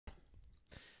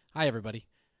Hi, everybody.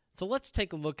 So let's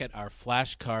take a look at our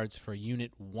flashcards for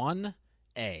Unit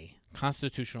 1A,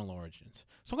 Constitutional Origins.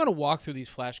 So I'm going to walk through these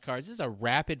flashcards. This is a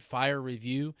rapid-fire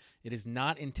review. It is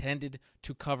not intended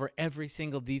to cover every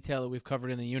single detail that we've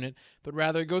covered in the unit, but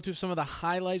rather go through some of the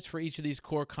highlights for each of these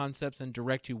core concepts and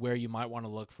direct you where you might want to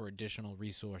look for additional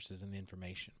resources and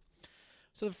information.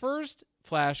 So the first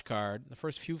flashcard, the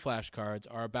first few flashcards,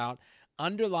 are about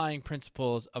underlying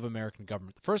principles of American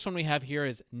government. The first one we have here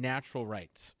is natural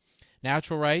rights.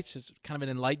 Natural rights is kind of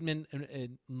an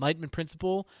enlightenment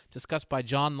principle discussed by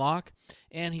John Locke,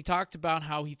 and he talked about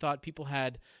how he thought people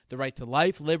had the right to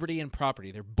life, liberty, and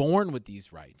property. They're born with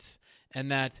these rights,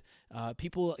 and that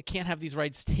people can't have these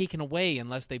rights taken away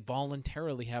unless they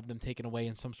voluntarily have them taken away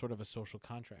in some sort of a social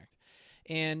contract.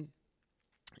 And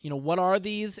what are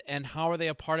these and how are they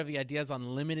a part of the ideas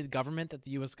on limited government that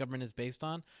the U.S. government is based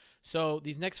on? So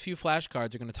these next few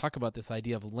flashcards are going to talk about this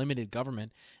idea of limited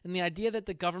government and the idea that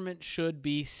the government should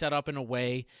be set up in a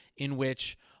way in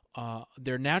which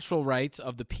their natural rights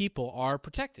of the people are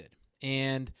protected.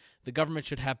 And the government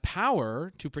should have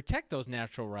power to protect those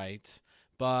natural rights,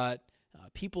 but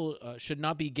people should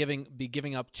not be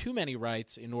giving up too many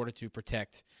rights in order to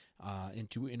protect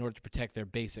their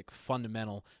basic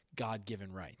fundamental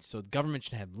God-given rights. So the government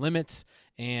should have limits,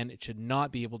 and it should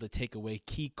not be able to take away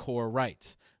key core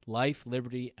rights: life,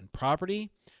 liberty, and property,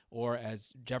 or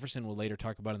as Jefferson will later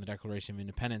talk about in the Declaration of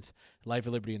Independence, life,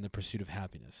 liberty, and the pursuit of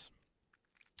happiness.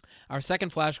 Our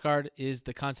second flashcard is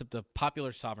the concept of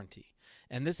popular sovereignty.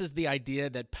 And this is the idea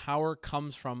that power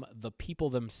comes from the people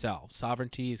themselves.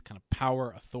 Sovereignty is kind of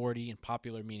power, authority, and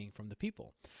popular meaning from the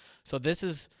people. So this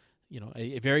is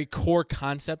a very core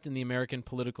concept in the American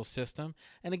political system.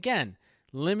 And again,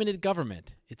 limited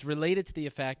government. It's related to the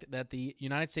fact that the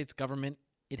United States government,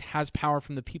 it has power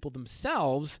from the people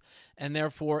themselves, and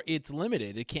therefore it's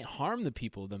limited. It can't harm the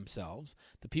people themselves.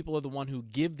 The people are the one who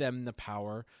give them the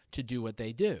power to do what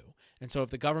they do. And so if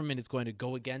the government is going to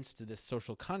go against this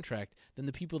social contract, then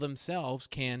the people themselves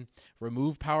can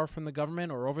remove power from the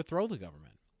government or overthrow the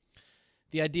government.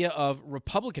 The idea of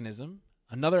republicanism,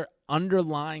 another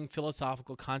underlying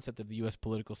philosophical concept of the U.S.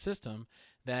 political system,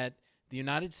 that the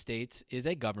United States is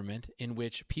a government in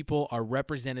which people are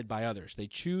represented by others. They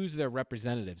choose their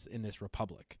representatives in this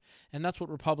republic. And that's what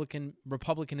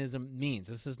republicanism means.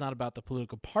 This is not about the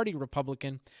political party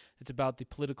Republican. It's about the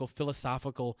political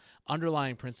philosophical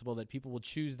underlying principle that people will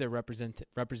choose their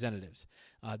representatives.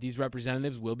 These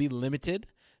representatives will be limited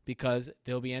because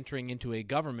they'll be entering into a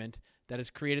government that is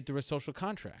created through a social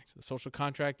contract. The social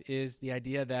contract is the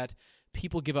idea that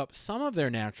people give up some of their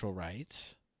natural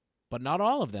rights, but not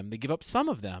all of them. They give up some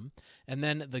of them, and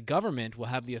then the government will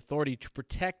have the authority to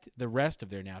protect the rest of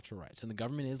their natural rights. And the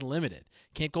government is limited.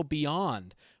 Can't go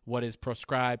beyond what is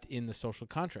prescribed in the social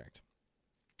contract.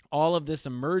 All of this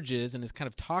emerges and is kind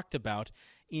of talked about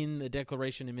in the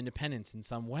Declaration of Independence in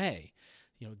some way.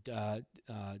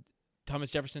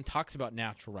 Thomas Jefferson talks about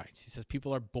natural rights. He says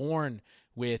people are born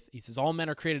with, he says all men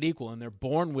are created equal and they're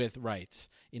born with rights,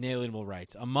 inalienable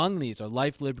rights. Among these are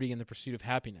life, liberty, and the pursuit of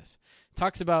happiness. He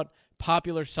talks about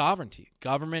popular sovereignty.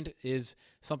 Government is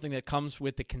something that comes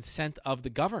with the consent of the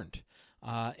governed.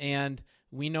 And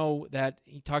we know that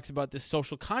he talks about this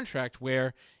social contract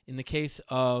where in the case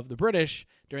of the British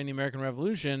during the American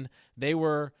Revolution, they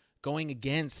were going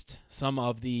against some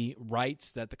of the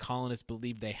rights that the colonists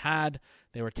believed they had.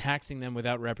 They were taxing them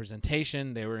without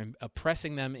representation. They were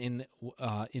oppressing them in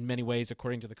many ways,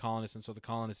 according to the colonists. And so the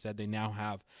colonists said they now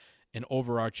have an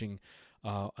overarching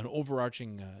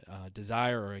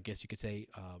desire, or I guess you could say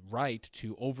right,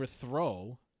 to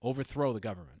overthrow the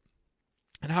government.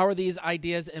 And how are these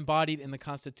ideas embodied in the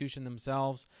Constitution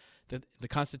themselves? The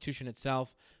Constitution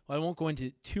itself, well, I won't go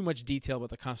into too much detail about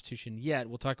the Constitution yet.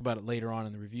 We'll talk about it later on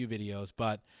in the review videos,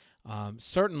 but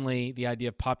certainly the idea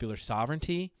of popular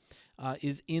sovereignty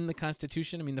is in the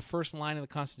Constitution. I mean, the first line of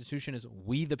the Constitution is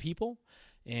 "We the people,"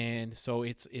 and so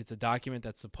it's a document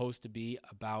that's supposed to be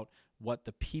about what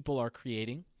the people are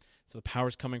creating. So the power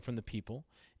is coming from the people.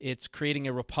 It's creating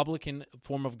a Republican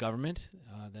form of government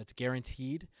that's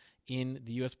guaranteed in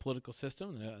the U.S. political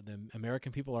system. The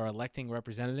American people are electing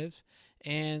representatives,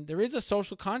 and there is a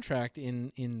social contract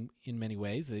in many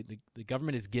ways. The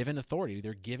government is given authority.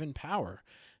 They're given power.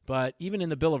 But even in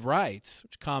the Bill of Rights,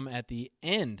 which come at the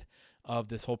end of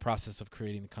this whole process of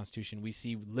creating the Constitution, we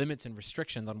see limits and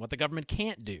restrictions on what the government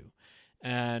can't do.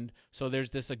 And so there's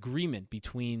this agreement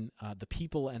between the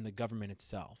people and the government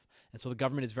itself. And so the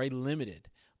government is very limited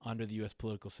under the U.S.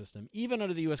 political system, even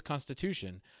under the U.S.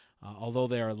 Constitution, although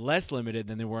they are less limited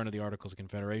than they were under the Articles of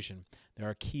Confederation. There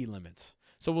are key limits.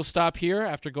 So we'll stop here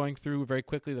after going through very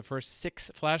quickly the first 6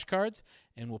 flashcards,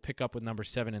 and we'll pick up with number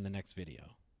 7 in the next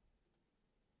video.